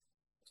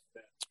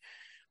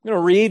I'm going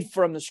to read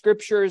from the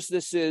scriptures.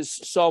 This is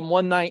Psalm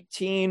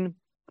 119,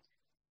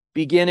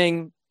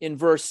 beginning in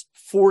verse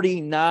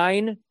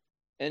 49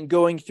 and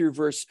going through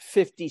verse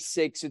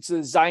 56. It's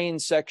the Zion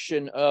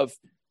section of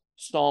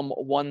Psalm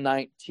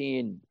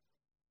 119.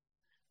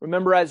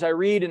 Remember, as I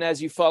read and as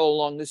you follow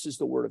along, this is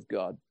the word of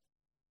God.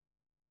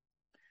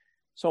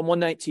 Psalm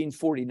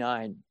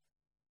 119:49.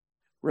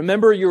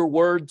 Remember your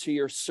word to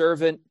your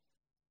servant,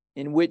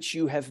 in which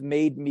you have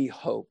made me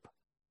hope.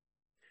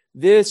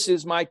 This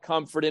is my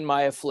comfort in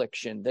my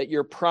affliction, that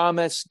your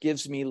promise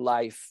gives me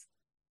life.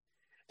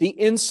 The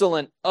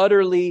insolent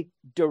utterly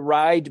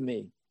deride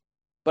me,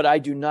 but I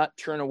do not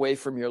turn away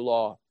from your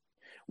law.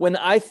 When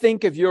I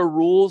think of your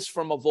rules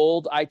from of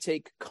old, I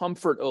take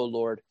comfort, O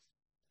Lord.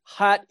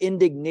 Hot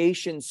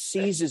indignation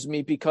seizes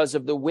me because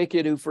of the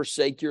wicked who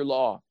forsake your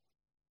law.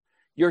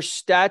 Your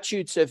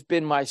statutes have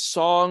been my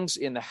songs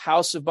in the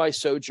house of my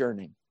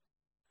sojourning.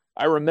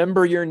 I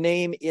remember your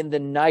name in the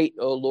night,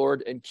 O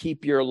Lord, and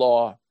keep your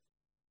law.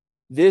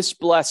 This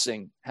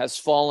blessing has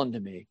fallen to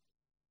me,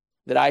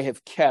 that I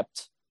have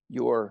kept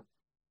your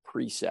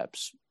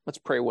precepts. Let's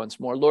pray once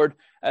more. Lord,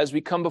 as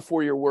we come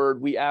before your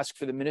word, we ask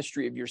for the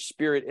ministry of your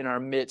Spirit in our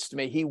midst.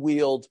 May he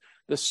wield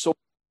the sword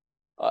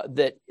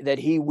that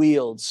he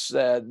wields.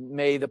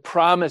 May the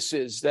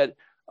promises that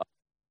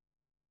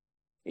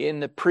in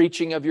the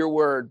preaching of your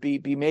word be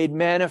made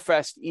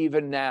manifest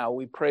even now.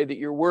 We pray that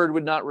your word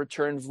would not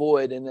return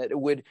void and that it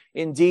would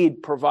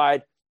indeed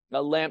provide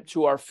a lamp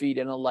to our feet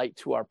and a light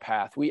to our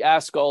path. We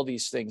ask all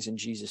these things in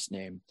Jesus'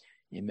 name.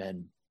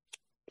 Amen.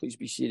 Please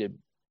be seated.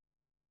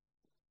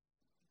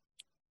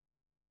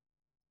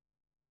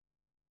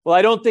 Well,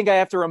 I don't think I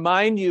have to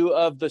remind you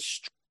of the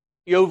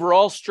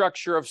overall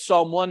structure of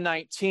Psalm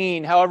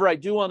 119. However, I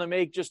do want to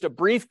make just a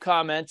brief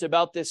comment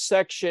about this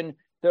section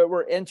that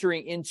we're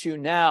entering into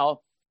now.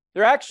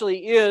 There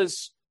actually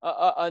is there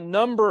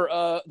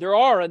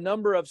are a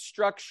number of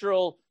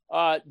structural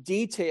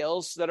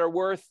details that are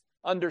worth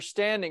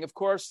understanding. Of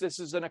course, this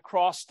is an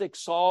acrostic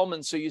psalm,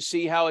 and so you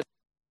see how it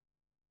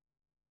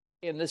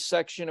in this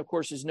section, of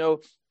course, is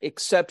no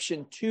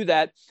exception to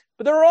that.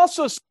 But there are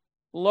also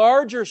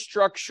larger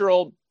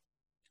structural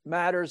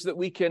matters that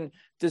we can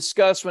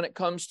discuss when it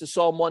comes to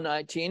Psalm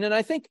 119. And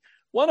I think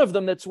one of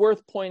them that's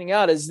worth pointing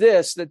out is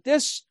this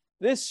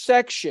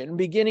section,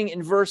 beginning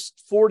in verse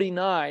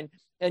 49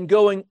 and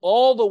going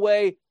all the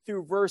way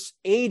through verse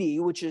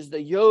 80, which is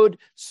the Yod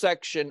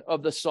section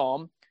of the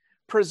psalm,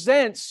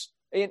 presents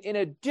in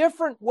a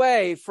different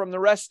way from the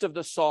rest of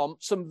the psalm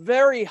some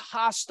very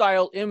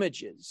hostile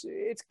images.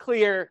 It's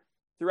clear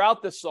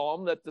throughout the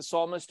psalm that the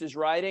psalmist is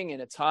writing in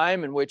a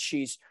time in which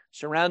he's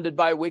surrounded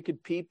by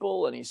wicked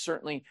people, and he's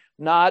certainly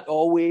not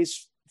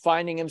always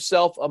finding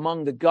himself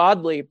among the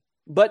godly.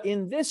 But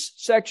in this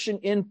section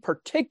in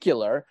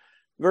particular,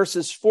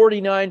 verses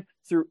 49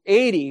 through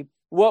 80,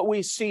 what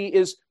we see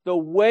is the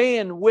way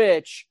in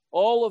which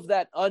all of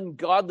that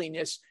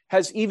ungodliness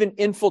has even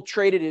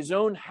infiltrated his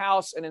own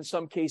house and in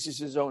some cases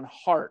his own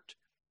heart.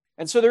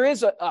 And so there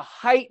is a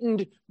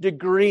heightened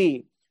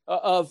degree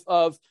of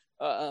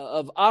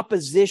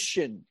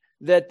opposition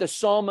that the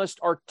psalmist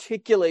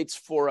articulates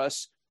for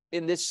us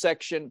in this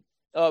section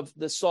of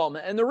the psalm.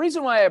 And the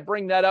reason why I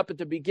bring that up at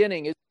the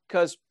beginning is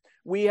because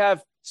we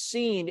have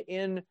seen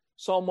in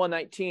Psalm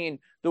 119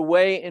 the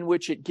way in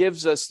which it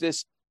gives us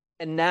this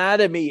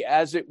anatomy,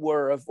 as it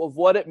were, of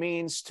what it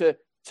means to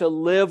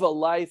live a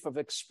life of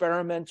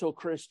experimental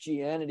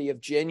Christianity, of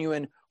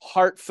genuine,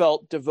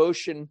 heartfelt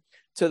devotion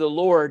to the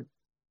Lord.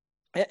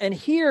 And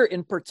here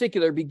in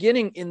particular,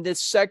 beginning in this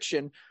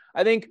section,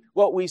 I think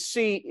what we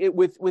see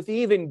with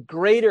even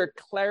greater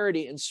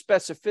clarity and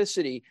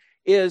specificity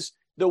is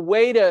the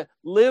way to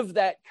live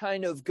that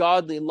kind of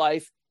godly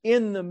life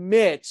in the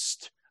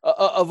midst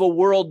of a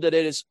world that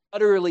is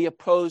utterly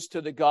opposed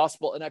to the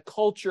gospel and a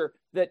culture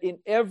that in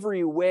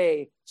every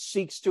way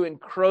seeks to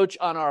encroach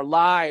on our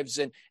lives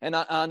and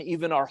on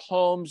even our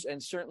homes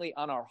and certainly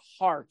on our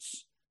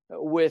hearts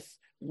with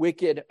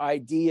wicked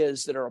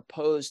ideas that are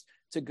opposed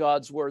to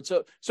God's word.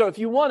 So if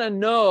you want to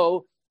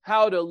know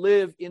how to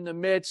live in the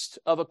midst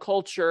of a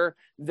culture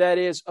that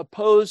is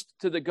opposed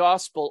to the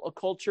gospel, a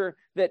culture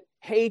that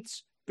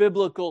hates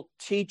biblical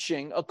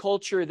teaching, a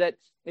culture that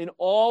in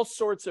all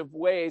sorts of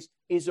ways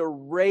is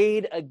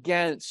arrayed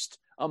against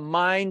a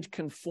mind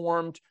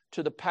conformed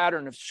to the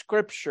pattern of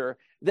Scripture,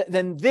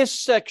 then this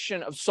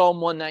section of Psalm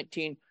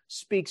 119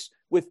 speaks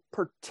with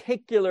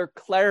particular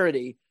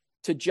clarity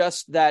to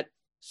just that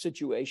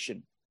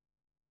situation.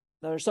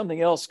 Now, there's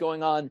something else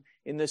going on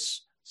in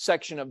this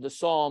section of the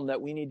psalm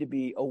that we need to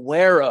be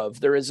aware of.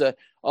 There is a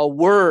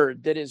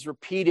word that is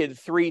repeated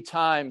 3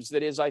 times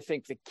that is, I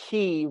think, the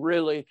key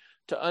really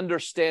to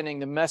understanding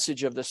the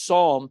message of the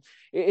psalm.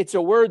 It's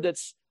a word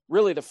that's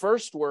really the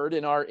first word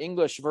in our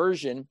English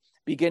version,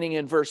 beginning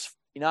in verse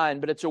 59,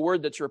 but it's a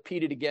word that's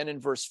repeated again in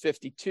verse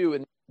 52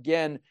 and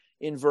again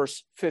in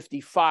verse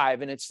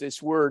 55, and it's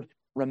this word,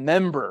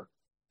 remember.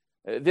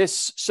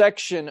 This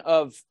section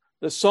of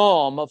the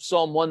psalm, of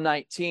Psalm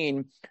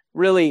 119,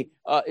 really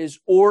is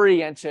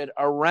oriented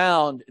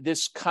around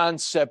this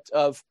concept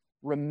of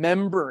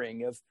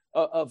remembering,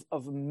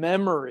 of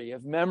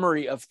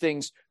memory of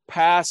things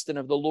past, and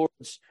of the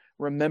Lord's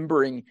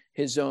remembering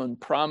his own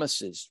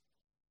promises.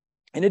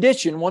 In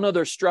addition, one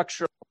other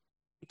structural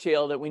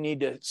detail that we need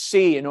to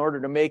see in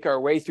order to make our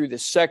way through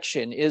this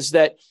section is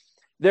that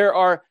there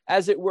are,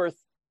 as it were,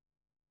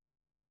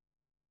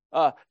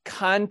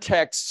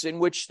 contexts in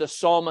which the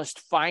psalmist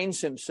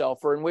finds himself,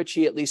 or in which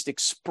he at least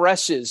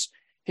expresses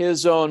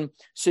his own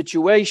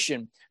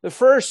situation. The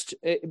first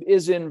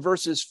is in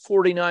verses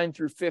 49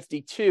 through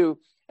 52.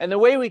 And the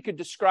way we could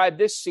describe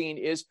this scene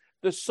is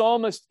the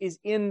psalmist is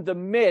in the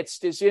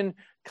midst, is in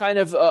kind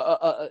of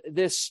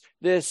this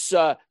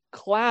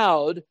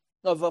cloud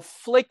of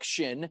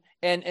affliction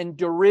and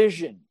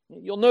derision.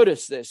 You'll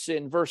notice this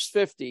in verse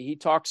 50. He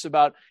talks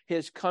about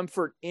his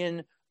comfort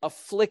in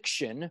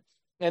affliction.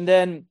 And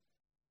then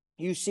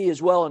you see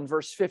as well in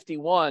verse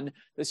 51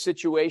 the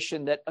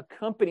situation that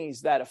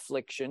accompanies that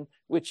affliction,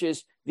 which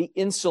is the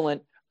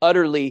insolent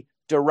utterly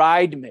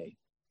deride me.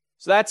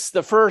 So that's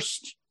the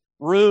first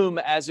room,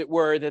 as it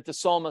were, that the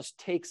psalmist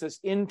takes us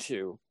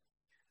into.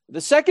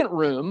 The second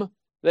room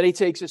that he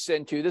takes us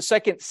into, the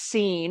second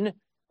scene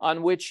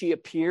on which he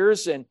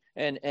appears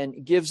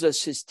and gives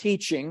us his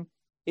teaching,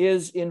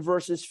 is in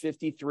verses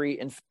 53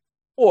 and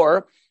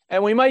 54.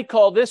 And we might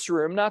call this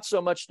room not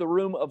so much the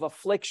room of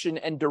affliction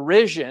and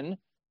derision,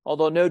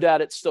 although no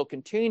doubt it still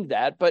contained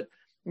that, but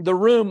the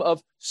room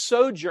of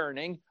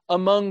sojourning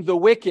among the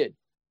wicked.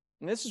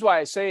 And this is why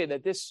I say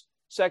that this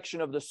section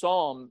of the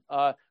psalm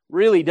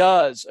really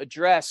does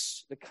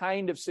address the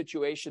kind of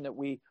situation that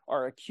we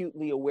are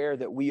acutely aware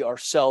that we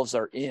ourselves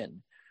are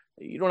in.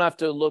 You don't have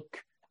to look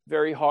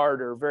very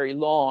hard or very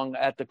long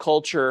at the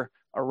culture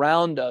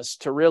around us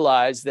to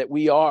realize that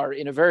we are,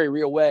 in a very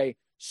real way,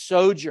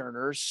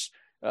 sojourners.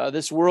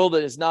 This world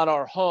is not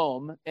our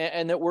home,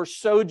 and that we're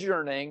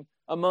sojourning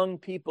among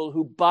people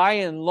who, by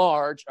and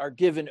large, are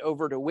given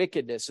over to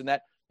wickedness, and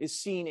that is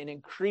seen in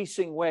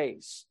increasing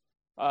ways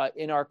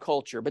in our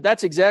culture. But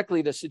that's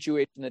exactly the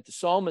situation that the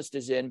psalmist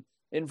is in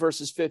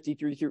verses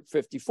 53 through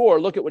 54.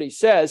 Look at what he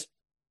says.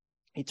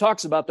 He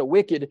talks about the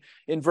wicked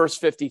in verse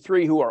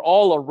 53 who are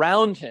all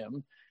around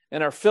him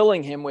and are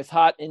filling him with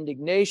hot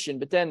indignation.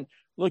 But then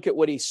look at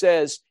what he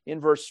says in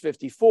verse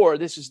 54.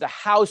 This is the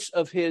house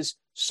of his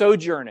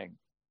sojourning,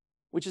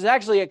 which is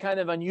actually a kind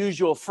of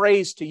unusual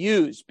phrase to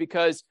use,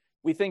 because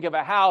we think of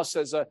a house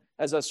as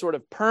a sort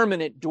of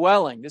permanent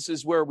dwelling. This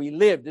is where we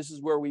live. This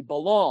is where we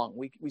belong.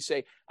 We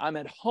say, I'm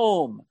at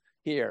home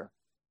here.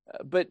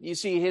 But you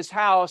see, his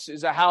house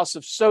is a house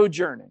of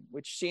sojourning,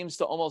 which seems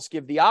to almost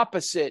give the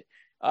opposite,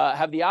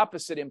 have the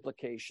opposite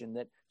implication,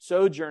 that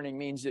sojourning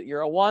means that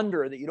you're a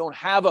wanderer, that you don't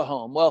have a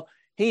home. Well,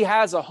 he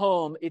has a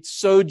home. It's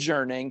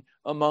sojourning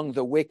among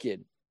the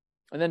wicked.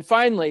 And then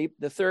finally,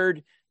 the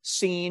third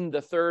scene,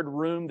 the third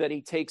room that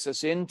he takes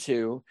us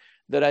into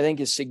that I think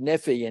is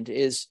significant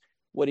is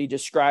what he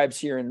describes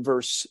here in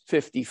verse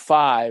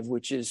 55,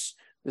 which is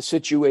the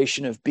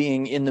situation of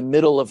being in the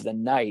middle of the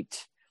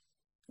night.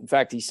 In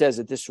fact, he says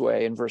it this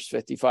way in verse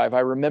 55,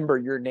 I remember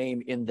your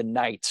name in the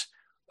night,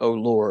 O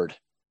Lord.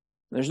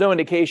 And there's no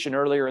indication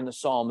earlier in the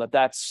psalm that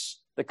that's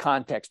the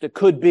context. It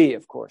could be,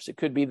 of course. It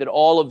could be that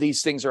all of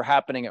these things are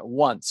happening at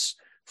once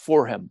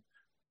for him.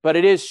 But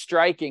it is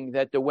striking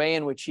that the way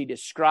in which he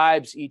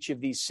describes each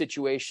of these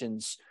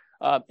situations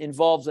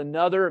involves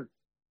another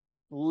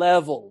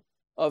level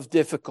of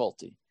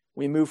difficulty.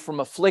 We move from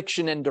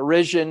affliction and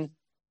derision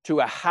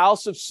to a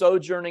house of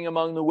sojourning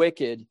among the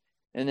wicked,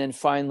 and then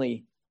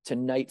finally to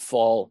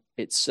nightfall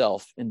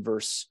itself in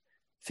verse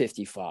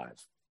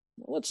 55.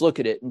 Let's look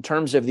at it in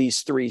terms of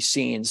these three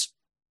scenes.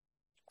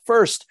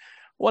 First,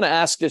 I want to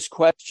ask this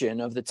question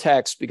of the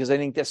text, because I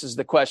think this is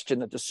the question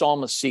that the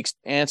psalmist seeks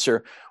to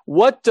answer.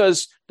 What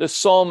does the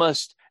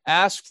psalmist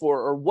ask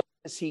for, or what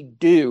does he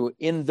do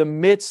in the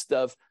midst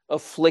of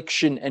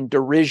affliction and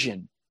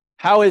derision?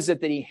 How is it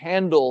that he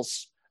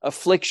handles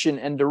affliction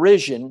and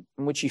derision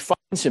in which he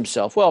finds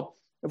himself? Well,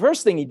 the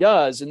first thing he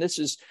does, and this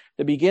is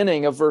the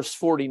beginning of verse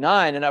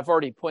 49, and I've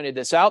already pointed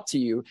this out to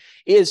you,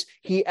 is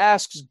he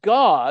asks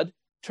God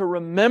to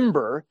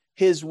remember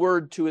his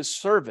word to his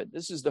servant.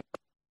 This is the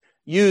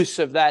use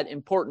of that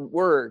important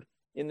word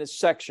in this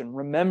section,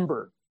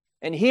 remember.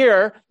 And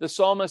here, the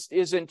psalmist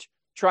isn't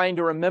trying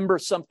to remember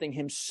something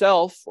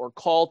himself or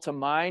call to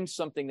mind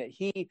something that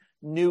he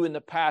knew in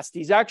the past.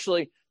 He's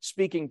actually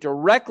speaking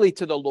directly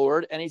to the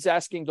Lord, and he's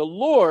asking the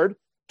Lord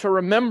to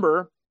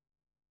remember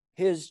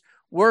his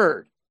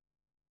word.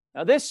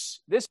 Now,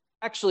 this is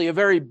actually a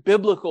very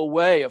biblical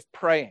way of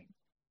praying.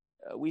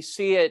 We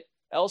see it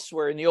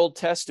elsewhere in the Old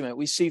Testament.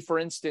 We see, for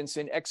instance,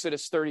 in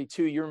Exodus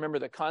 32, you remember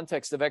the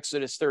context of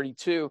Exodus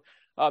 32,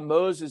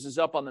 Moses is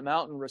up on the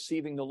mountain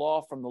receiving the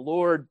law from the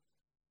Lord.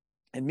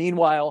 And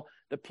meanwhile,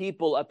 the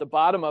people at the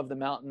bottom of the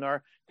mountain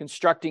are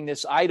constructing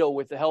this idol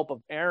with the help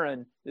of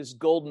Aaron, this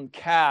golden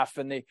calf,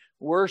 and they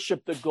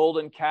worship the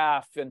golden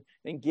calf and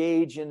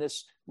engage in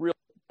this real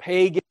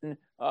pagan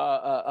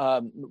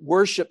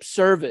worship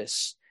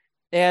service.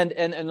 And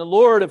the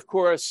Lord, of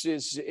course,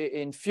 is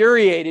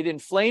infuriated,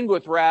 inflamed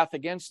with wrath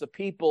against the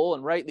people,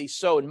 and rightly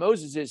so, and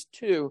Moses is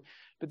too.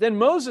 But then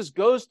Moses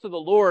goes to the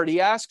Lord. He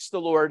asks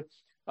the Lord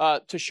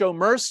to show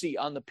mercy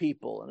on the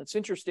people. And it's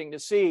interesting to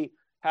see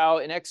how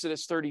in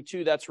Exodus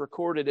 32 that's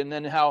recorded, and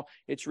then how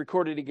it's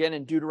recorded again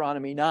in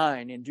Deuteronomy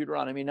 9. In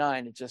Deuteronomy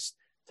 9, it just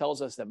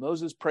tells us that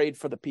Moses prayed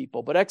for the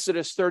people. But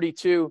Exodus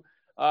 32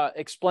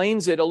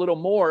 explains it a little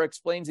more,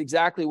 explains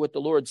exactly what the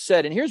Lord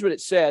said. And here's what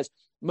it says.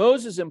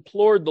 Moses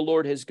implored the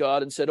Lord his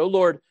God and said, "O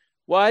Lord,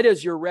 why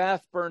does your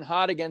wrath burn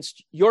hot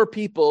against your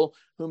people,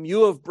 whom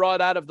you have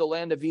brought out of the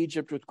land of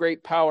Egypt with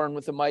great power and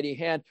with a mighty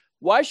hand?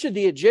 Why should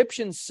the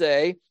Egyptians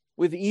say,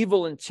 with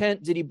evil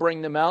intent did he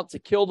bring them out to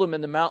kill them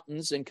in the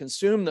mountains and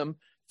consume them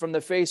from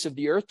the face of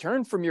the earth?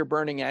 Turn from your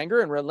burning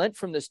anger and relent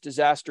from this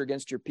disaster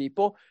against your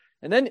people."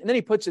 And then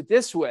he puts it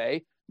this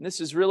way, and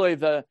this is really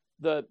the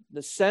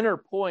center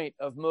point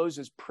of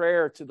Moses'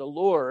 prayer to the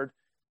Lord,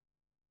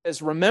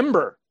 is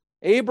remember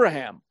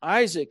Abraham,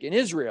 Isaac, and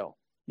Israel,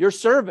 your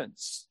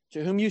servants,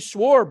 to whom you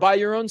swore by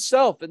your own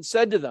self and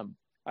said to them,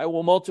 "I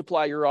will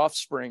multiply your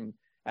offspring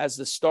as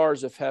the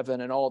stars of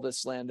heaven, and all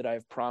this land that I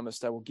have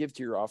promised I will give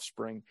to your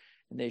offspring,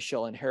 and they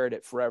shall inherit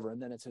it forever."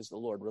 And then it says the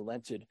Lord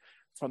relented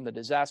from the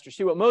disaster.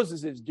 See, what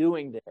Moses is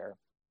doing there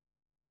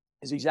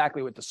is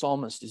exactly what the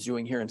psalmist is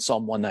doing here in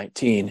Psalm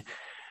 119.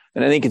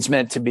 And I think it's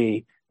meant to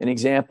be an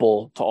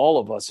example to all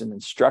of us, an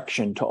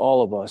instruction to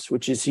all of us,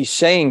 which is he's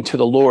saying to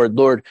the Lord,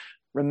 "Lord,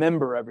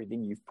 remember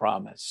everything you've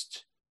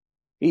promised."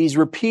 He's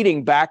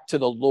repeating back to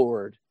the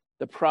Lord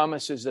the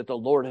promises that the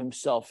Lord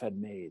himself had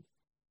made.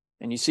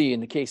 And you see, in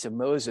the case of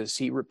Moses,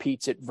 he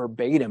repeats it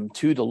verbatim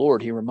to the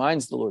Lord. He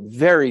reminds the Lord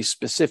very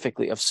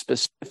specifically of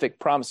specific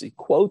promises. He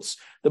quotes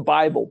the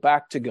Bible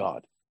back to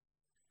God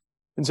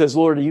and says,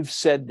 "Lord, you've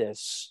said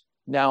this.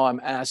 Now I'm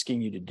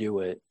asking you to do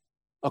it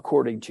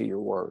according to your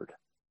word."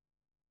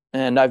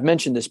 And I've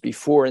mentioned this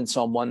before in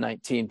Psalm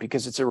 119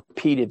 because it's a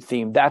repeated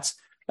theme. That's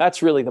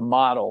really the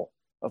model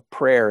of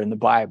prayer in the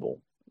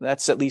Bible.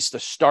 That's at least a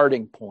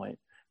starting point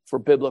for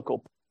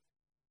biblical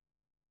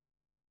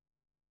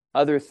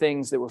other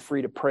things that we're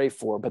free to pray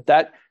for. But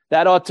that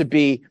ought to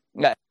be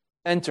the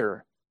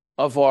center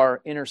of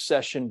our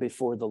intercession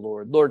before the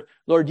Lord.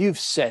 Lord, you've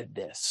said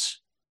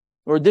this.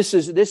 Lord, this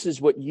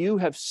is what you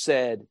have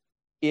said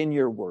in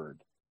your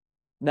word.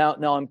 Now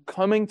I'm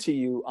coming to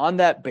you on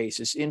that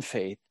basis in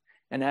faith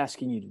and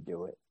asking you to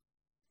do it.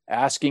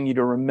 Asking you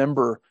to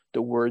remember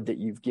the word that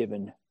you've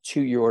given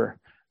to your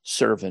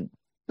servant.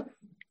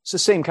 It's the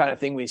same kind of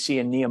thing we see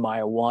in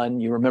Nehemiah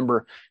 1. You remember,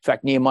 in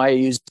fact, Nehemiah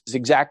uses this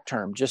exact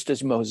term, just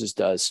as Moses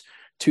does,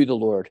 to the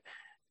Lord.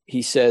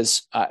 He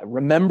says,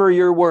 "Remember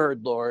your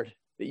word, Lord,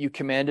 that you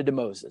commanded to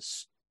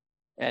Moses."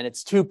 And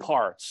it's two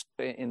parts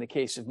in the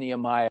case of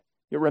Nehemiah.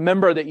 You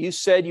remember that you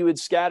said you would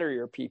scatter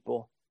your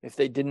people if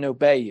they didn't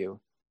obey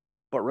you.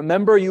 But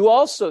remember, you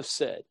also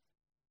said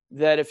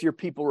that if your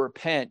people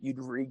repent, you'd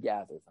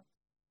regather them.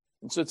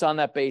 And so it's on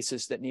that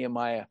basis that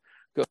Nehemiah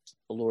goes to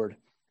the Lord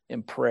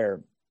in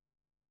prayer.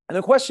 And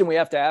the question we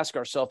have to ask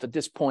ourselves at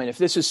this point, if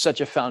this is such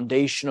a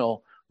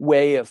foundational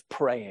way of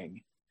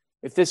praying,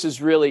 if this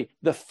is really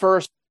the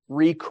first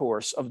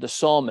recourse of the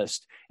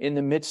psalmist in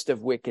the midst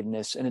of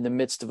wickedness and in the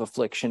midst of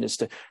affliction, is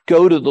to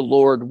go to the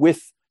Lord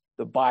with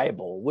the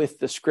Bible, with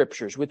the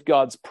scriptures, with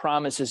God's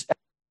promises at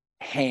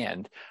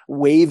hand,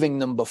 waving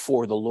them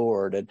before the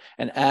Lord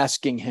and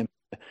asking him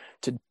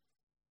to.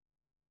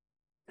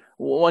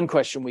 One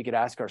question we could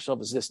ask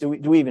ourselves is this: do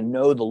we even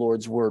know the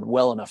Lord's word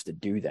well enough to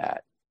do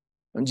that?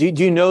 And do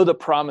you know the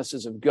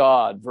promises of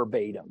God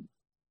verbatim?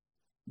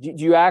 Do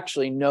you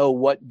actually know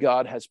what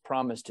God has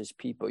promised his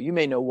people? You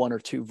may know one or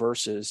two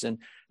verses, and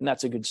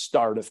that's a good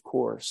start, of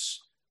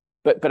course.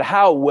 But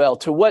how well,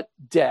 to what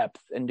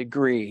depth and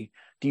degree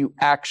do you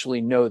actually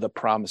know the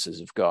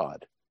promises of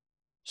God?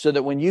 So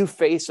that when you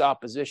face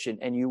opposition,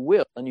 and you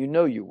will, and you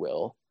know you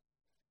will,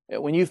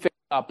 when you face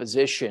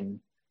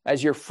opposition,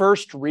 as your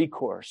first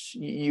recourse,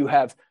 you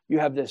have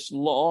this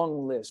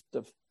long list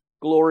of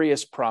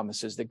glorious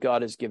promises that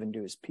God has given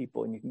to his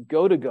people. And you can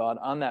go to God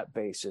on that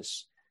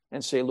basis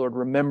and say, "Lord,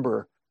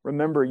 remember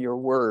your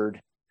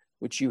word,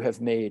 which you have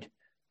made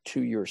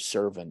to your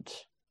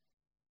servant."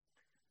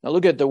 Now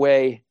look at the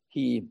way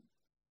he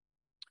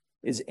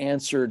is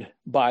answered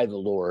by the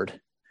Lord.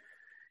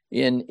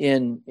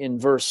 In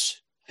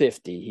verse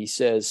 50, he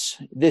says,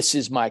 "This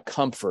is my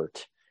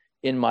comfort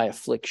in my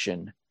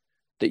affliction,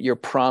 that your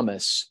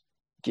promise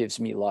gives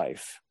me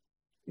life."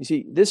 You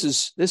see, this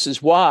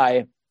is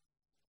why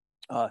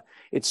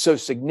it's so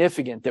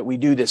significant that we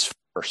do this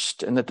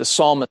first, and that the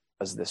psalmist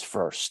does this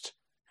first.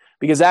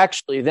 Because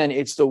actually then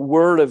it's the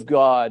word of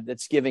God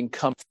that's giving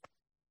comfort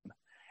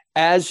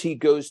as he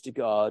goes to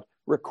God,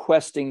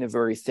 requesting the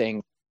very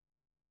thing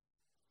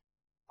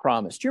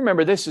promised. Do you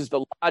remember, this is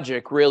the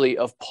logic really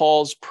of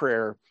Paul's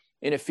prayer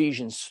in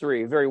Ephesians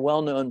 3, a very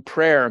well-known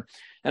prayer.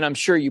 And I'm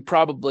sure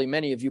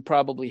many of you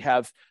probably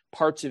have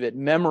parts of it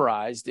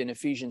memorized in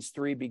Ephesians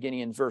 3,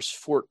 beginning in verse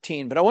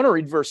 14. But I want to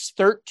read verse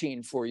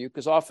 13 for you,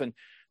 because often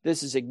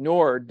this is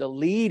ignored. The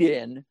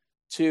lead-in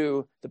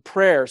to the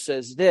prayer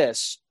says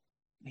this.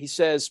 He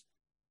says,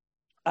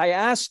 I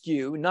ask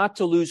you not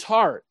to lose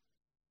heart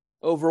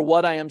over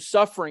what I am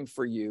suffering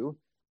for you,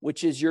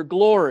 which is your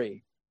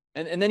glory.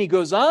 And then he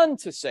goes on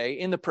to say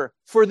in the prayer,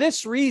 for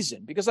this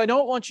reason, because I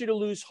don't want you to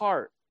lose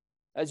heart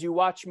as you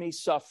watch me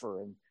suffer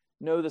and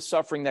know the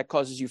suffering that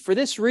causes you. For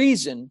this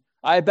reason,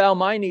 I bow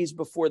my knees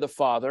before the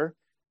Father.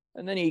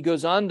 And then he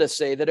goes on to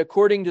say that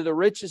according to the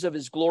riches of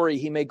his glory,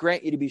 he may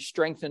grant you to be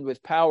strengthened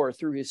with power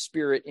through his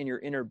Spirit in your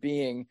inner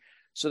being,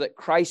 so that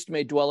Christ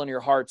may dwell in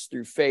your hearts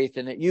through faith,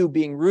 and that you,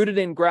 being rooted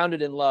and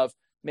grounded in love,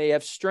 may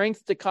have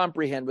strength to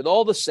comprehend with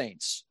all the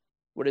saints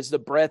what is the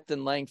breadth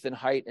and length and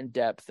height and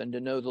depth, and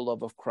to know the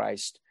love of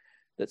Christ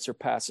that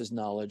surpasses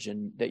knowledge,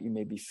 and that you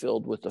may be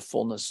filled with the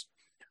fullness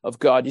of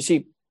God. You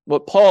see,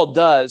 what Paul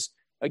does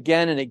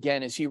again and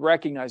again is he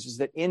recognizes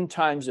that in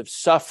times of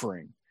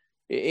suffering,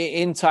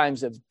 in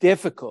times of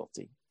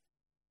difficulty,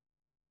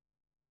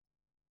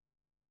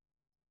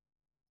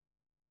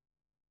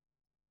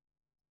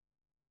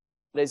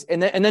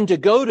 and then to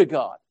go to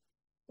God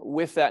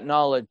with that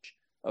knowledge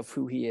of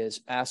who he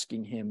is,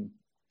 asking him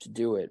to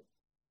do it.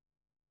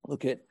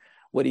 Look at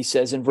what he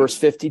says in verse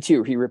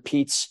 52. He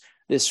repeats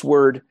this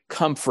word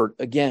comfort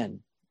again.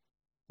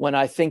 When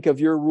I think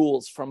of your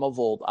rules from of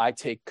old, I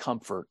take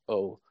comfort,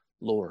 O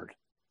Lord.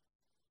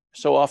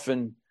 So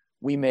often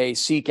we may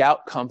seek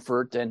out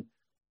comfort, and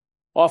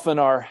often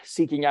our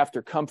seeking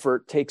after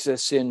comfort takes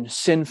us in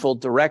sinful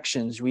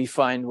directions. We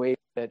find ways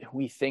that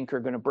we think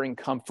are going to bring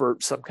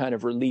comfort, some kind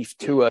of relief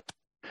to us.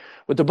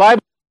 But the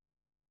Bible,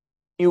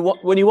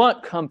 when you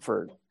want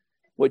comfort,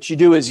 what you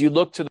do is you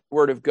look to the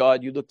Word of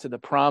God, you look to the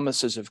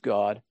promises of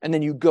God, and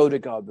then you go to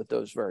God with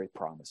those very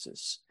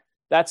promises.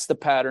 That's the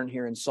pattern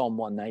here in Psalm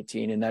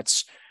 119, and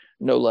that's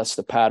no less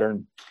the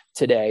pattern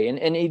today.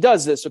 And he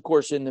does this, of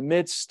course, in the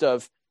midst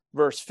of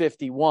verse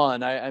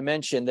 51. I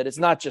mentioned that it's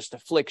not just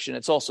affliction,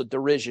 it's also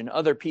derision.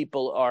 Other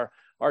people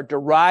are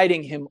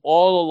deriding him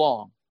all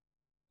along.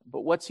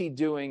 But what's he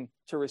doing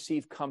to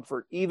receive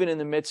comfort, even in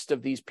the midst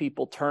of these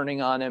people turning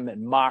on him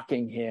and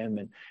mocking him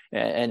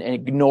and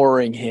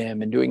ignoring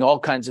him and doing all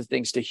kinds of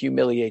things to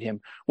humiliate him?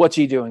 What's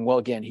he doing? Well,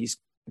 again, he's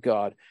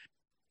God.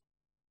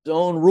 His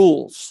own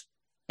rules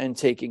and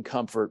taking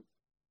comfort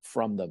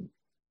from them.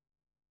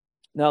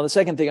 Now, the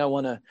second thing I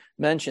want to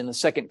mention, the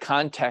second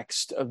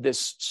context of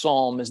this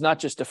psalm is not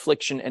just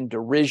affliction and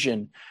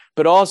derision,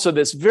 but also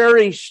this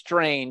very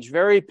strange,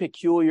 very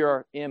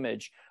peculiar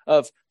image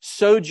of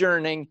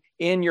sojourning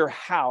in your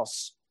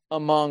house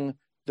among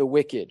the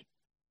wicked.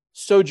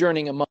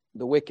 Sojourning among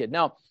the wicked.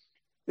 Now,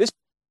 this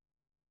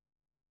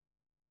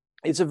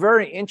is a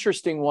very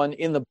interesting one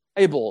in the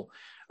Bible.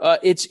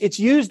 It's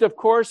used, of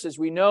course, as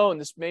we know, and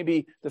this may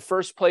be the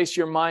first place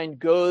your mind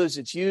goes.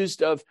 It's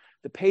used of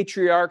the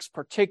patriarchs,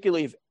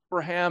 particularly of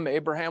Abraham.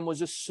 Abraham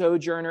was a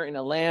sojourner in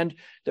a land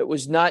that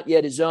was not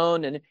yet his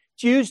own. And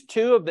it's used,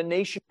 too, of the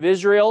nation of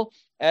Israel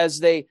as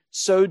they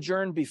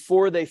sojourn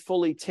before they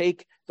fully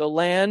take the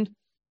land.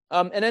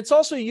 And it's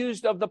also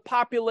used of the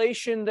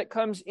population that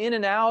comes in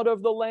and out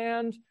of the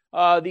land,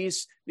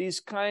 these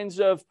kinds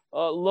of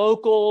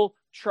local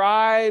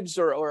tribes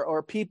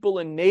or people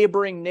in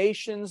neighboring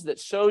nations that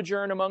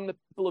sojourn among the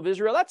people of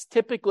Israel. That's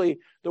typically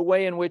the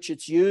way in which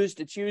it's used.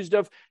 It's used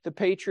of the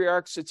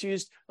patriarchs. It's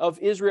used of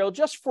Israel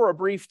just for a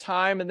brief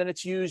time, and then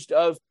it's used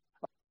of...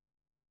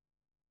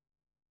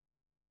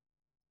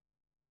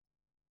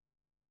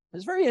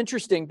 It's very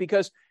interesting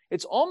because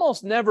it's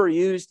almost never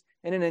used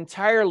in an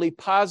entirely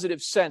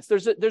positive sense.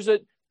 There's a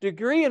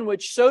degree in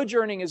which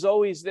sojourning is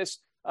always this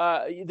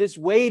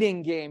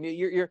waiting game.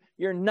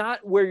 You're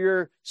not where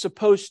you're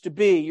supposed to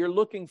be. You're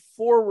looking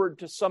forward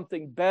to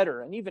something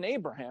better. And even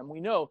Abraham, we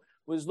know,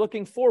 was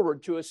looking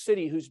forward to a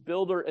city whose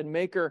builder and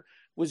maker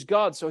was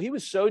God. So he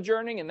was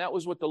sojourning, and that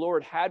was what the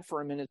Lord had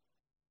for him.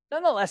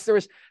 Nonetheless, there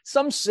was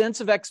some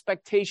sense of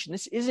expectation.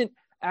 This isn't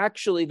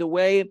actually the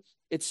way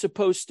it's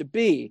supposed to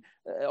be.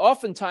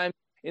 Oftentimes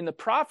in the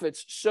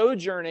prophets,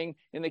 sojourning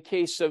in the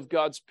case of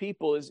God's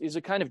people is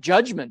a kind of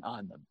judgment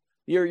on them.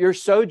 You're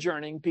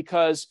sojourning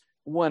because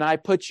when I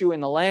put you in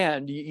the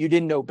land, you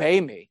didn't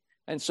obey me.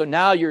 And so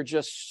now you're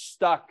just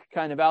stuck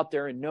kind of out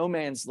there in no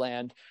man's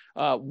land,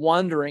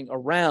 wandering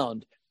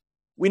around.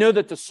 We know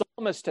that the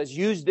psalmist has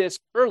used this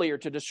earlier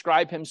to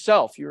describe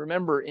himself. You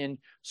remember in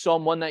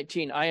Psalm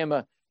 119, I am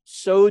a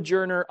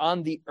sojourner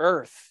on the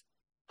earth.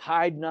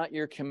 Hide not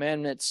your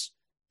commandments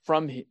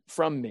from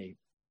me.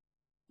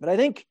 But I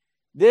think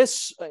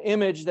this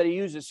image that he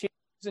uses here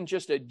isn't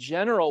just a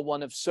general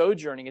one of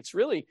sojourning. It's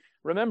really,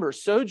 remember,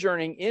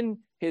 sojourning in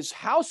his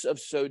house of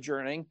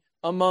sojourning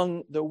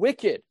among the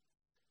wicked.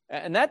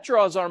 And that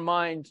draws our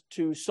mind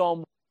to Psalm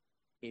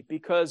 120,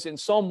 because in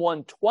Psalm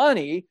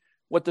 120,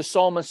 what the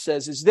psalmist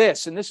says is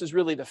this, and this is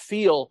really the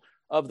feel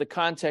of the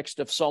context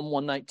of Psalm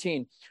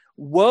 119.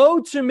 Woe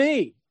to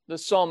me, the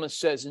psalmist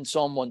says in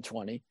Psalm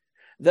 120,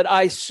 that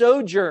I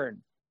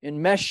sojourn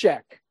in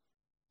Meshech,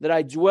 that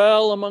I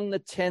dwell among the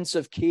tents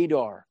of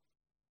Kedar.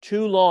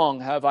 Too long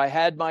have I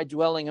had my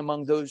dwelling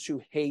among those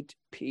who hate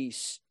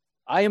peace.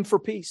 I am for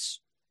peace,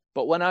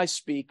 but when I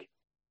speak,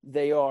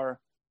 they are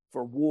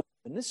for war.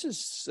 And this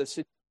is the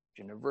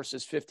situation of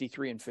verses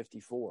 53 and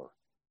 54.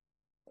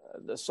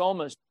 The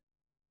psalmist,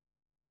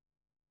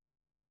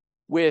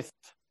 with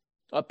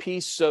a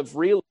piece of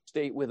real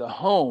estate with a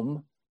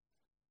home,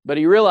 but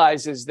he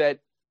realizes that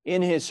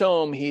in his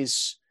home,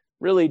 he's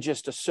really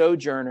just a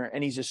sojourner,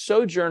 and he's a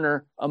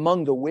sojourner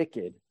among the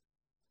wicked.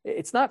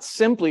 It's not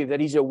simply that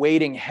he's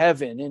awaiting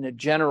heaven in a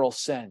general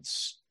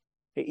sense.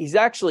 He's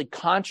actually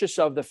conscious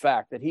of the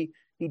fact that he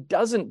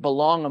doesn't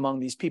belong among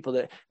these people,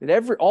 that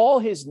all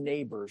his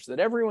neighbors, that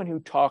everyone who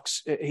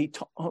talks,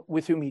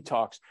 with whom he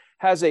talks,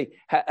 has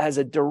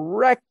a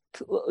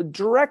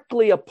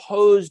directly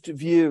opposed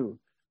view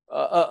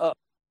to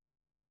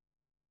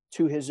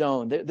his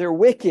own. They're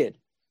wicked,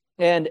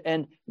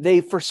 and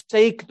they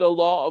forsake the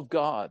law of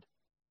God.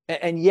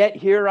 And yet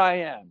here I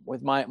am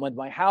with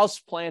my house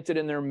planted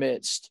in their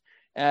midst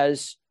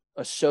as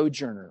a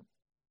sojourner.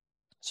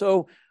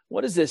 So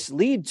what does this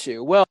lead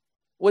to? Well,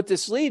 what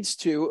this leads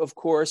to, of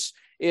course,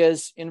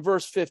 is in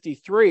verse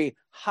 53,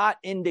 hot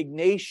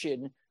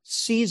indignation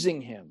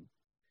seizing him.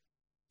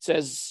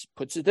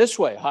 Puts it this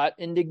way, hot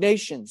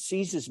indignation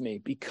seizes me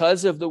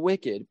because of the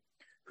wicked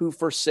who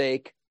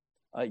forsake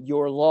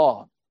your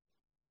law.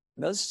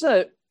 Now, this is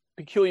a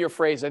peculiar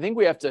phrase. I think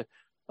we have to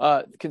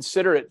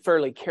consider it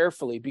fairly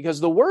carefully, because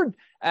the word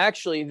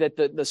actually that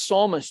the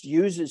psalmist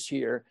uses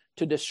here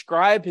to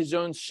describe his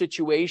own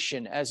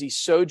situation as he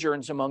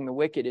sojourns among the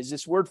wicked is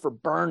this word for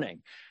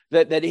burning.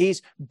 That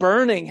he's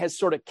burning has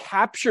sort of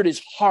captured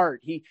his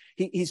heart.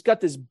 He's got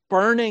this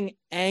burning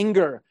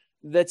anger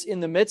that's in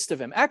the midst of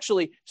him.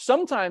 Actually,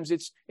 sometimes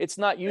it's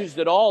not used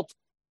at all.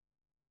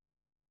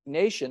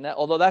 Nation,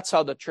 although that's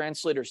how the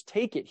translators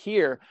take it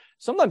here.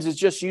 Sometimes it's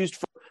just used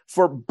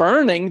for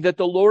burning that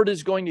the Lord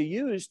is going to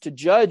use to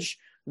judge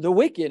the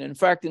wicked. In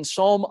fact, in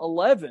Psalm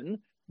 11,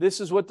 this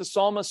is what the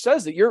psalmist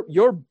says, that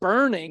your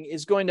burning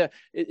is going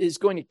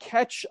to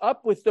catch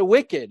up with the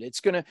wicked. It's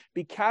going to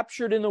be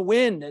captured in the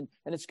wind, and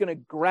it's going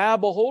to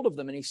grab a hold of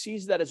them. And he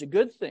sees that as a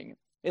good thing.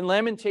 In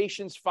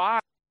Lamentations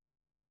 5,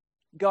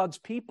 God's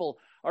people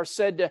are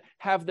said to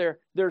have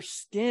their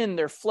skin,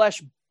 their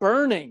flesh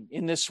burning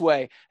in this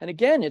way. And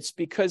again, it's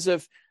because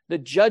of the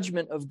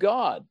judgment of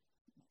God.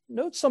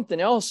 Note something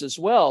else as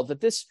well, that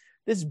this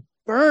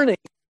burning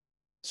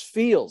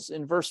feels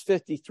in verse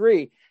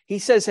 53, he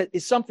says that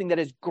is something that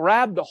has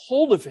grabbed a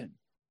hold of him.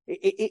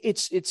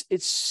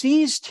 It's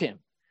seized him.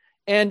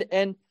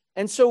 And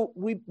so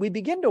we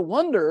begin to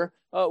wonder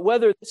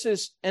whether this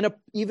is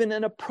even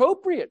an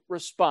appropriate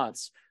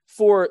response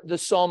for the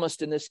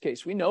psalmist in this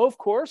case. We know, of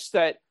course,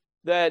 that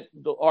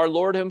our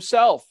Lord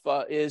himself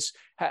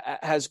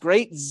has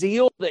great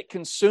zeal that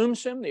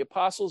consumes him. The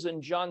apostles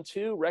in John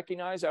 2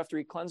 recognize after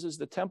he cleanses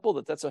the temple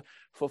that that's a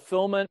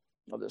fulfillment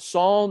of the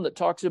psalm that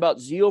talks about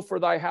zeal for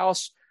thy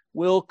house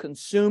will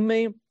consume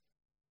me.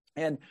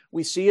 And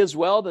we see as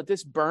well that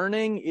this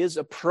burning is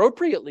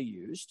appropriately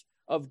used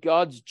of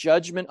God's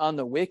judgment on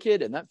the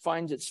wicked, and that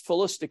finds its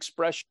fullest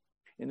expression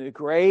in the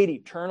great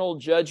eternal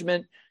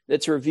judgment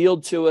that's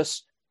revealed to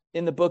us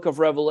in the book of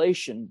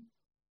Revelation.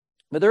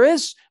 But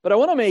I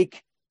want to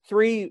make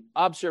three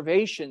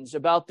observations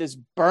about this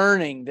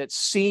burning that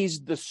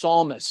seized the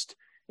psalmist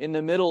in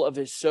the middle of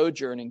his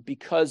sojourning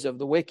because of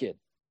the wicked.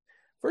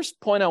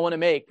 First point I want to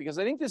make, because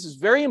I think this is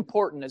very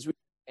important as we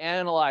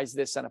analyze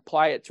this and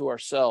apply it to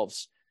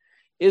ourselves,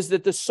 is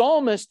that the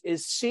psalmist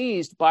is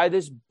seized by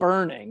this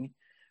burning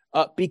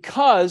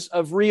because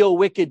of real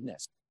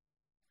wickedness.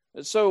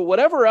 So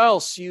whatever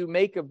else you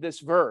make of this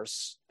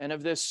verse and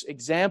of this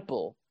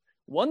example,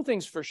 one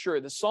thing's for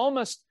sure, the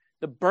psalmist,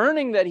 the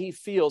burning that he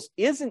feels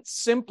isn't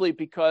simply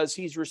because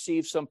he's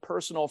received some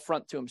personal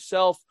affront to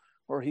himself,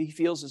 or he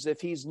feels as if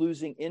he's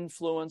losing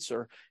influence,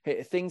 or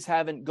things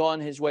haven't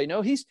gone his way.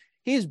 No, he's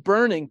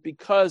burning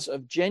because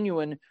of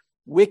genuine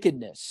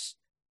wickedness.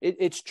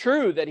 It's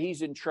true that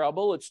he's in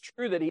trouble. It's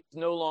true that he's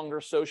no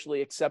longer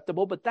socially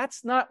acceptable, but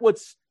that's not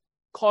what's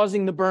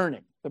causing the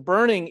burning. The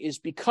burning is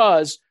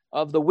because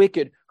of the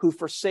wicked who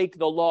forsake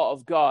the law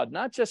of God,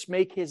 not just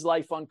make his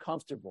life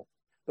uncomfortable,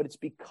 but it's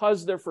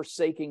because they're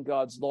forsaking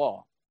God's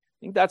law. I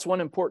think that's one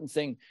important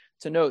thing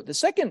to note. The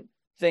second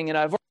thing, and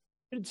I've already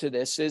alluded to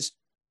this, is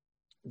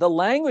the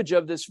language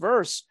of this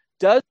verse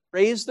does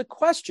raise the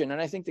question,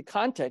 and I think the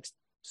context,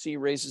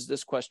 raises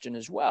this question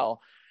as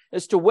well,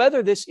 as to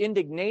whether this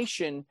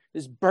indignation,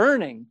 this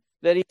burning,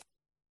 that he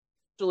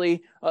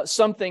actually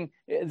something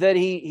that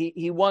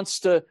he wants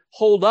to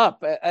hold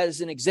up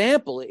as an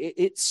example.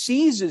 It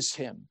seizes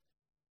him.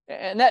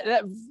 And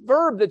that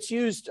verb that's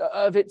used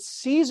of it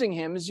seizing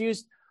him is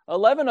used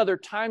 11 other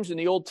times in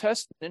the Old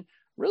Testament.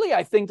 Really,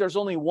 I think there's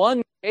only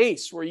one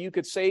case where you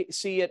could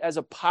see it as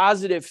a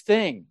positive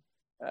thing.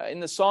 In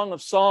the Song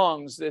of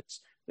Songs,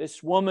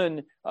 this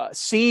woman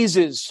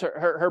seizes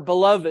her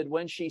beloved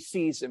when she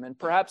sees him, and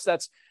perhaps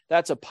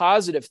that's a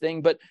positive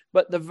thing. But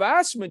the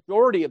vast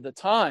majority of the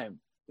time,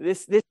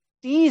 this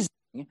seizing,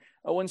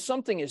 when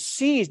something is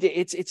seized,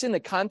 it's in the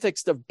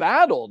context of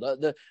battle.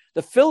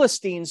 The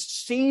Philistines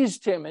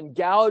seized him and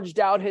gouged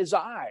out his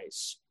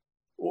eyes.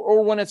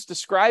 or when it's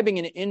describing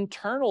an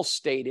internal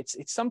state, it's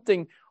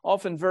something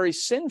often very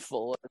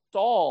sinful.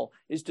 Saul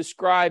is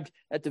described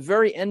at the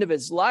very end of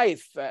his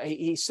life.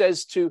 He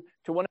says to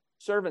one of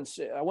his servants,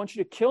 I want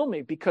you to kill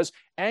me because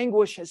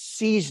anguish has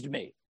seized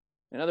me.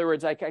 In other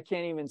words, I can't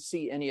even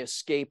see any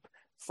escape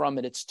from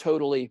it. It's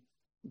totally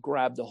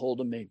grabbed a hold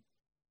of me.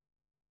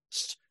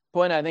 The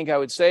point I think I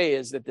would say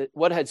is that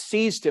what had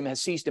seized him has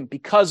seized him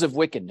because of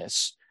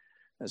wickedness.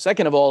 And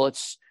second of all,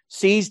 it's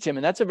seized him,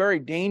 and that's a very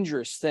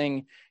dangerous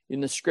thing in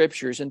the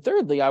scriptures. And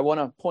thirdly, I want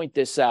to point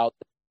this out.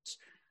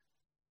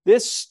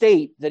 This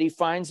state that he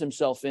finds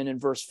himself in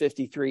verse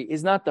 53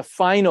 is not the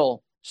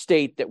final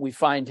state that we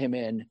find him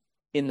in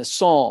the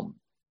psalm.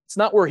 It's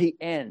not where he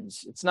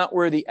ends. It's not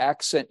where the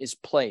accent is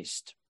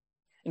placed.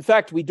 In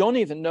fact, we don't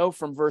even know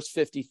from verse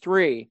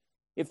 53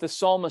 if the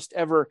psalmist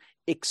ever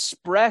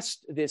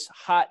expressed this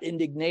hot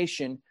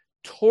indignation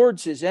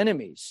towards his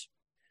enemies.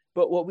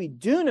 But what we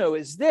do know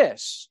is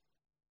this,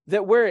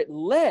 that where it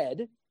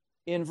led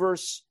in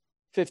verse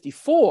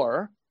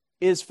 54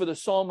 is for the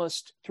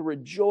psalmist to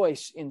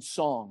rejoice in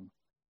song.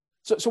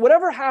 So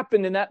whatever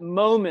happened in that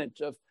moment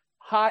of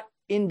hot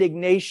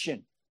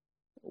indignation,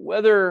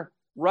 whether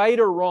right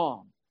or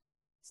wrong,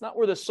 it's not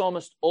where the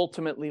psalmist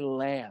ultimately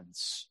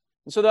lands.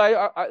 And so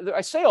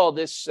I say all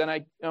this, and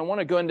I want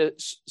to go into a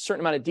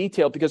certain amount of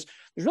detail because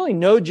there's really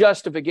no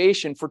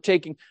justification for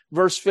taking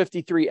verse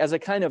 53 as a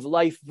kind of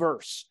life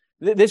verse.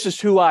 This is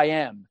who I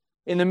am.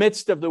 In the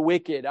midst of the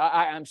wicked,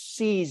 I'm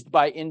seized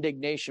by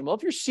indignation. Well,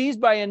 if you're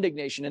seized by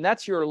indignation and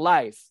that's your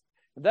life,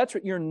 if that's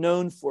what you're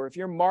known for, if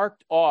you're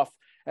marked off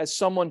as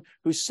someone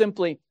who's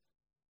simply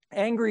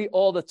angry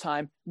all the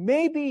time,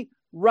 maybe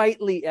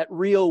rightly at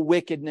real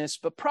wickedness,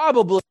 but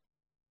probably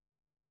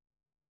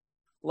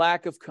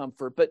lack of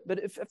comfort. But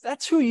if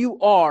that's who you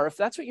are, if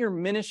that's what your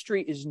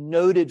ministry is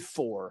noted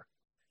for,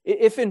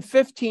 if in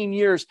 15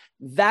 years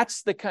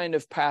that's the kind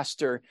of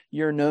pastor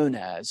you're known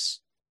as,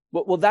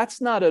 well, that's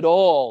not at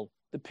all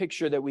the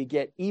picture that we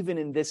get even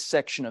in this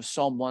section of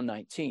Psalm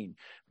 119.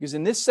 Because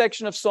in this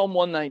section of Psalm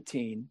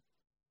 119,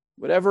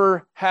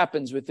 whatever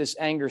happens with this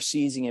anger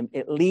seizing him,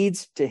 it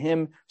leads to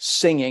him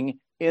singing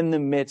in the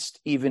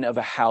midst even of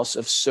a house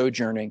of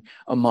sojourning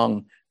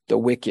among the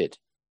wicked.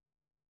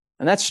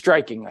 And that's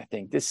striking, I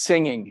think. This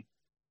singing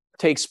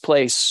takes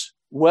place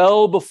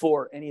well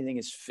before anything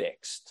is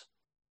fixed,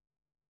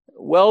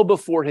 well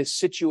before his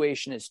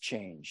situation has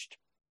changed.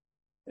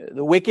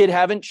 The wicked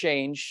haven't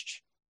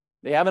changed.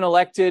 They haven't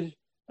elected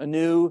a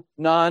new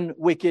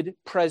non-wicked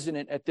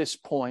president at this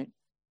point.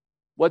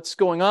 What's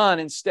going on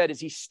instead is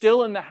he's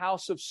still in the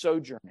house of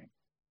sojourning,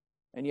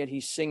 and yet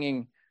he's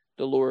singing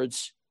the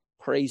Lord's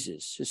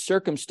praises. His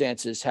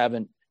circumstances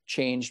haven't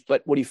changed,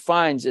 but what he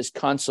finds is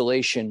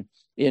consolation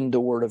in the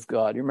Word of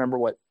God. You remember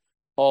what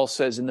Paul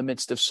says in the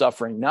midst of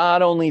suffering.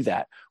 Not only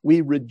that,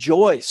 we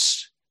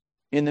rejoice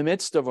in the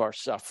midst of our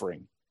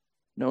suffering,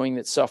 knowing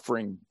that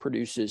suffering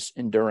produces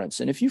endurance.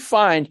 And if you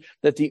find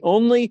that the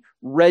only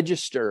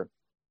register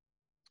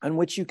on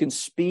which you can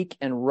speak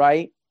and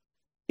write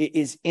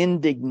is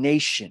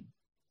indignation,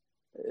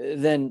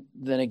 then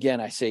again,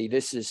 I say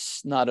this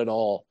is not at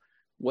all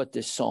what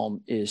this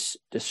psalm is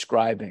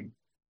describing.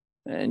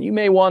 And you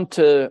may want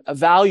to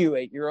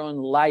evaluate your own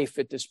life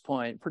at this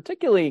point,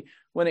 particularly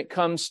when it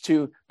comes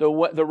to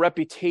the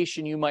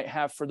reputation you might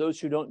have for those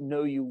who don't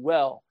know you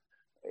well.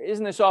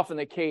 Isn't this often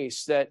the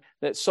case that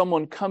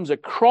someone comes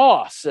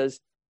across as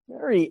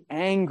very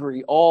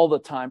angry all the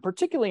time,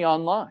 particularly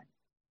online?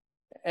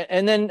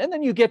 And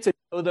then you get to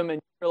know them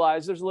and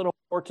realize there's a little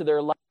more to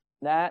their life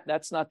than that.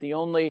 That's not the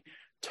only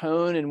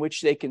tone in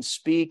which they can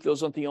speak.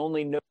 Those aren't the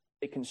only notes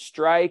they can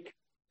strike.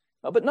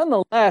 But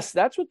nonetheless,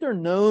 that's what they're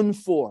known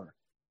for.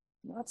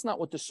 That's not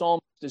what the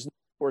psalmist is known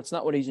for. It's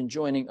not what he's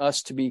enjoining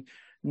us to be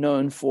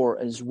known for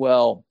as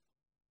well.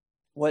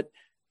 What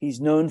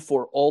he's known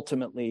for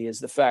ultimately is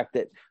the fact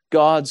that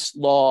God's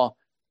law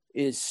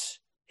is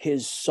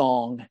his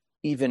song,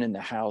 even in the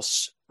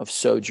house of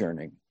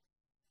sojourning.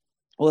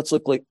 Well, let's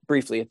look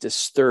briefly at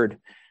this third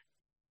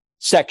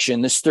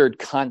section, this third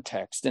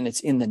context, and it's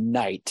in the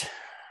night,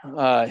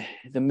 the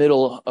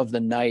middle of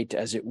the night,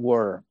 as it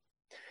were.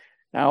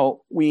 Now,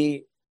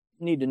 we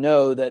need to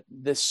know that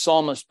this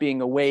psalmist being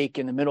awake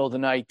in the middle of the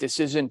night, this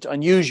isn't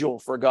unusual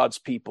for God's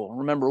people.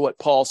 Remember what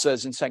Paul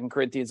says in 2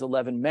 Corinthians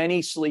 11,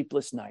 many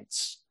sleepless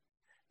nights.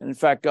 And in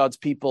fact, God's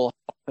people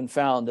often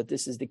found that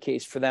this is the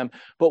case for them.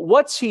 But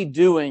what's he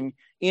doing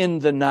in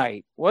the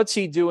night? What's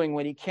he doing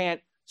when he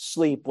can't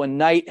sleep, when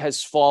night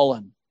has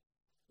fallen?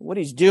 What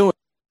he's doing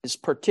is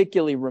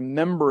particularly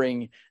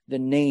remembering the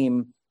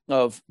name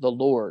of the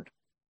Lord.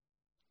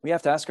 We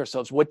have to ask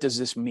ourselves, what does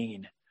this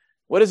mean?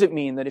 What does it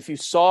mean that if you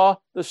saw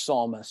the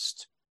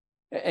psalmist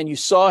and you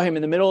saw him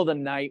in the middle of the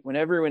night when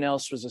everyone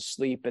else was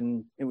asleep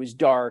and it was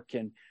dark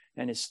and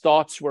his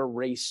thoughts were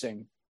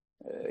racing,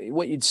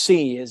 what you'd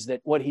see is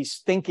that what he's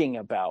thinking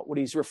about, what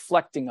he's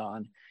reflecting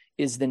on,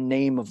 is the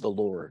name of the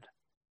Lord.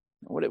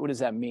 What does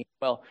that mean?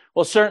 Well,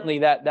 certainly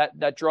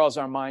that draws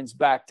our minds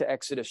back to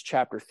Exodus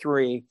chapter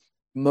 3,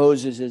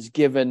 Moses is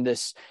given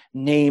this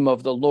name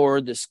of the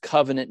Lord, this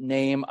covenant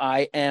name.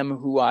 I am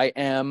who I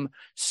am.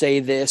 Say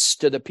this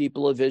to the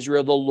people of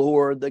Israel. The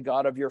Lord, the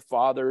God of your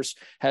fathers,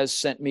 has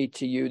sent me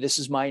to you. This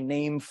is my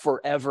name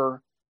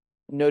forever.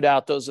 No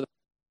doubt those are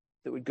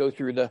that would go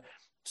through the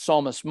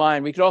psalmist's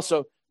mind. We could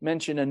also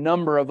mention a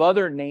number of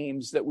other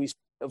names that we see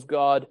of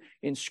God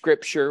in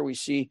Scripture. We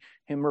see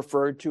him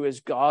referred to as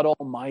God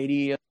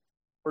Almighty,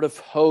 Lord of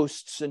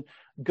hosts, and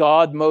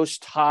God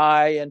Most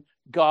High, and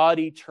God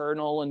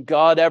Eternal, and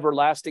God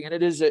Everlasting. And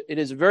it is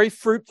a very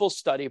fruitful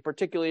study,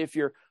 particularly if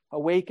you're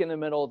awake in the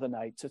middle of the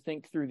night, to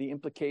think through the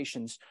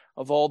implications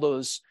of all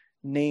those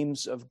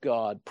names of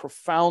God.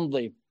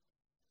 Profoundly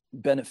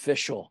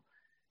beneficial.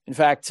 In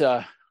fact,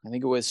 I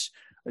think it was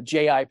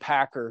J.I.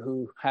 Packer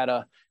who had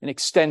an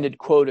extended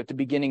quote at the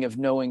beginning of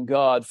Knowing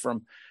God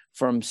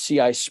from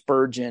C.I.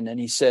 Spurgeon, and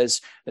he says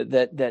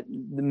that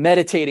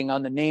meditating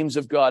on the names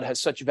of God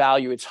has such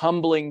value. It's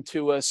humbling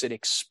to us. It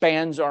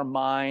expands our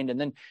mind. And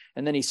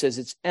then he says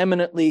it's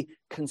eminently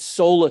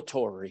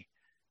consolatory.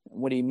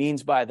 What he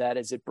means by that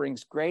is it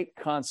brings great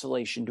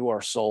consolation to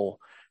our soul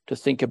to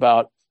think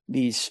about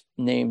these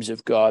names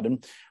of God.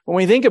 And when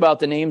we think about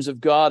the names of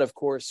God, of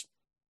course,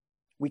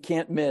 we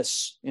can't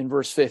miss in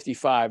verse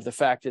 55 the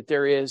fact that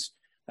there is,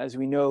 as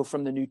we know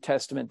from the New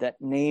Testament, that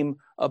name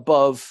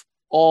above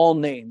all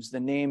names, the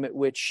name at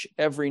which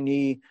every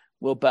knee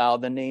will bow,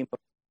 the name of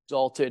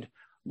exalted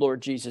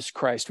Lord Jesus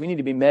Christ. We need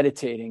to be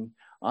meditating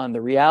on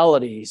the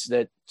realities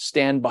that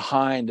stand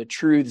behind, the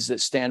truths that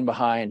stand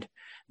behind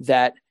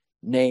that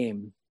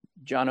name.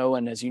 John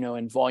Owen, as you know,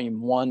 in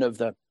volume 1 of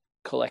the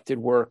collected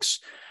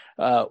works,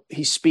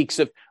 he speaks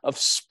of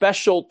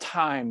special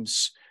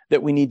times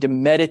that we need to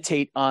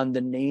meditate on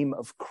the name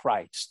of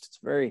Christ. It's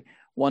a very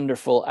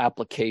wonderful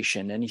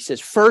application. And he says,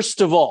 first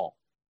of all,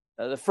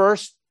 the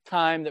first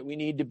time that we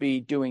need to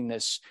be doing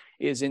this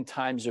is in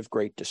times of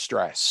great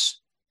distress.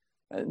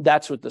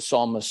 That's what the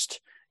psalmist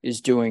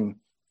is doing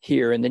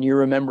here. And then you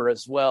remember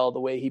as well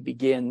the way he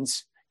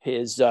begins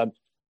his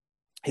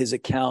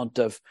account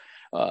of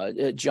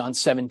John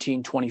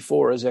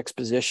 17:24 as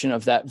exposition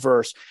of that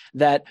verse,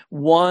 that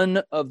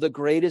one of the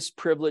greatest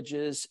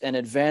privileges and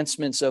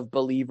advancements of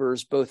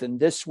believers, both in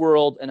this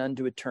world and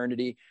unto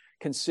eternity,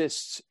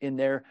 consists in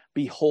their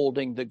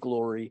beholding the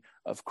glory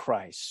of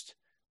Christ.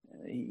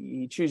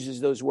 He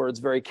chooses those words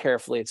very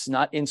carefully. It's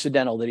not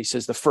incidental that he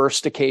says the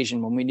first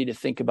occasion when we need to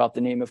think about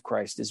the name of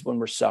Christ is when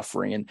we're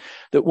suffering, and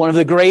that one of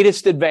the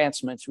greatest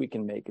advancements we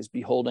can make is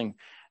beholding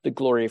the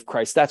glory of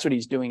Christ. That's what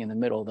he's doing in the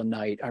middle of the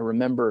night. I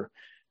remember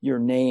your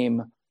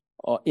name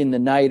in the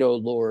night, O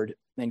Lord,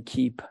 and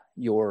keep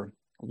your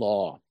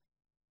law.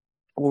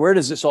 Well, where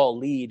does this all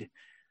lead?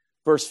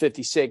 Verse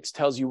 56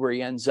 tells you where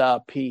he ends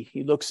up.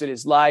 He looks at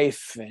his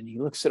life and he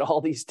looks at all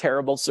these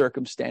terrible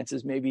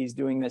circumstances. Maybe he's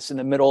doing this in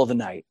the middle of the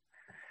night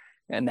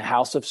in the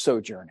house of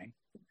sojourning.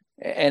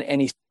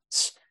 And he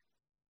says,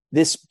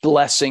 this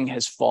blessing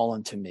has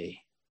fallen to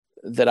me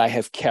that I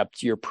have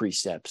kept your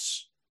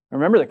precepts.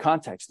 Remember the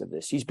context of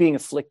this. He's being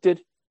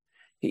afflicted.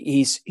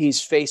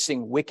 He's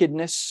facing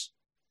wickedness,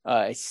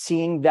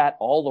 seeing that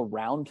all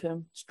around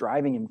him. It's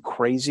driving him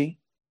crazy.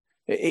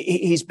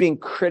 He's being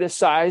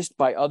criticized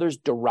by others,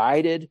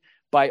 derided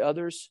by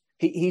others.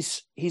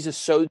 He's a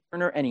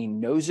sojourner and he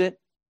knows it.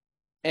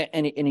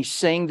 And he's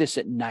saying this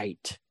at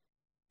night.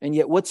 And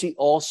yet what's he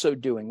also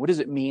doing? What does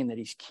it mean that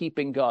he's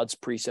keeping God's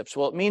precepts?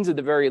 Well, it means at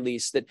the very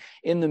least that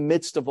in the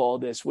midst of all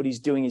this, what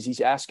he's doing is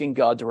he's asking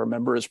God to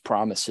remember his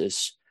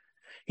promises.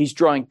 He's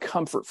drawing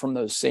comfort from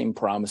those same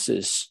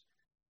promises.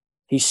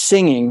 He's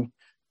singing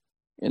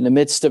in the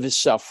midst of his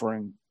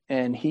suffering,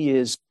 and he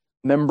is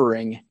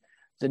remembering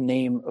the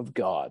name of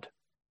God.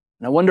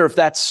 And I wonder if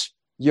that's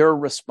your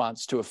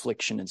response to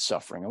affliction and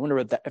suffering. I wonder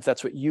if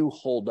that's what you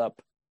hold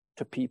up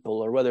to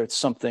people, or whether it's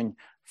something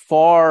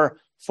far,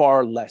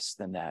 far less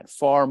than that,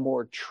 far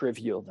more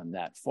trivial than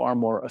that, far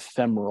more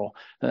ephemeral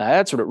than that.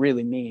 That's what it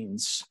really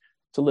means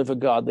to live a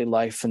godly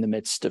life in the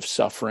midst of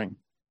suffering.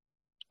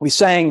 We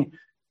sang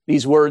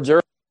these words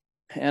earlier,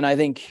 and I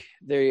think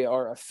they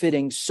are a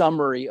fitting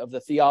summary of the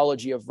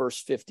theology of verse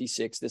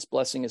 56. This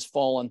blessing has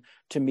fallen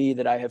to me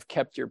that I have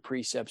kept your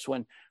precepts.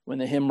 When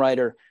the hymn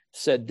writer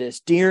said this,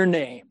 dear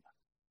name,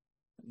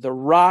 the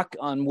rock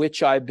on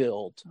which I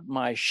build,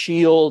 my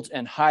shield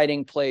and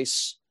hiding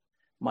place,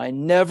 my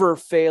never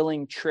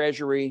failing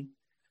treasury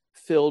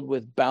filled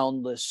with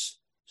boundless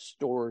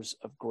stores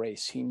of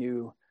grace. He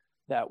knew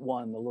that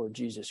one, the Lord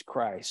Jesus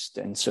Christ.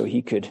 And so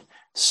he could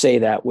say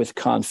that with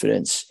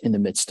confidence in the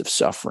midst of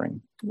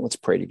suffering. Let's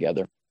pray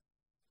together.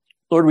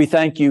 Lord, we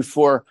thank you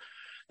for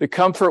the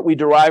comfort we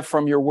derive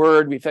from your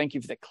word. We thank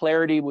you for the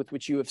clarity with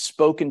which you have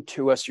spoken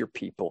to us, your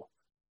people.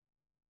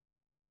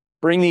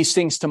 Bring these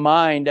things to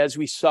mind as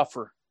we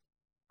suffer.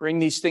 Bring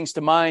these things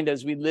to mind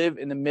as we live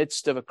in the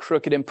midst of a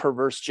crooked and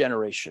perverse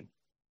generation.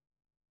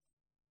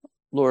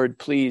 Lord,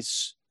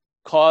 please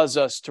cause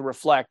us to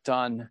reflect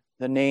on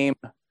the name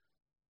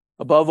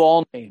above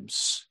all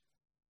names,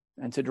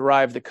 and to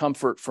derive the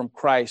comfort from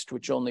Christ,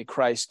 which only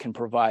Christ can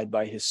provide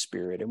by his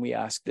Spirit. And we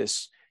ask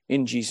this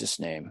in Jesus'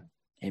 name.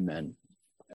 Amen.